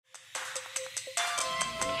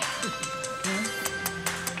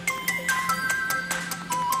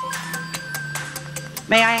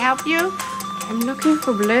May I help you? I'm looking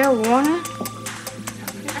for Blair Warner.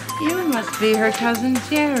 You must be her cousin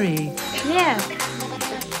Geri. Yes.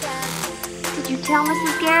 Did you tell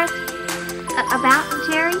Mrs. Garrett about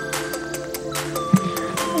Geri?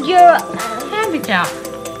 You're handicapped.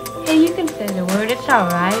 Hey, you can say the word. It's all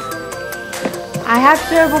right. I have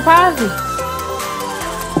cerebral palsy.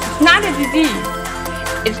 It's not a disease.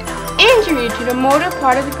 It's injury to the motor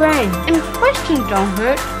part of the brain. And questions don't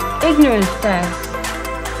hurt. Ignorance does.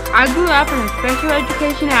 I grew up in a special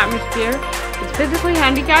education atmosphere with physically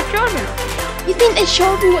handicapped children. You think they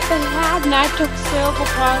showed me what they had and I took cerebral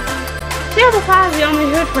palsy? Cerebral palsy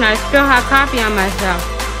only hurts when I spill hot coffee on myself.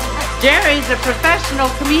 Geri's a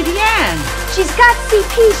professional comedian. She's got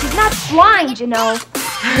CP. She's not blind, you know.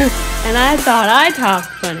 And I thought I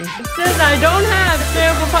talked funny. Since I don't have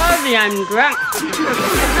cerebral palsy, I'm drunk.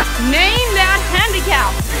 Name that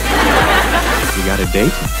handicap. You got a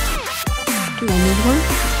date? Do I need one?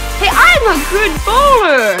 Hey, I'm a good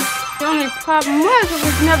bowler. The only problem was it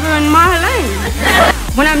was never in my lane.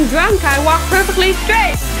 When I'm drunk, I walk perfectly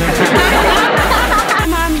straight.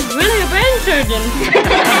 I'm really a brain surgeon.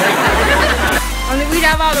 Only we'd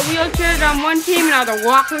have all the wheelchairs on one team and all the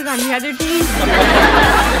walkers on the other team.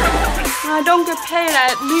 I don't get paid.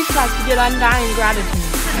 I at least like to get undying gratitude.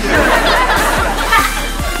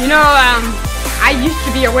 You know, I used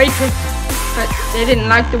to be a waitress, but they didn't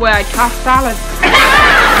like the way I tossed salads.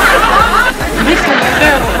 This is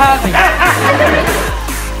cerebral palsy.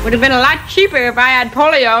 Would have been a lot cheaper if I had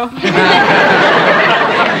polio.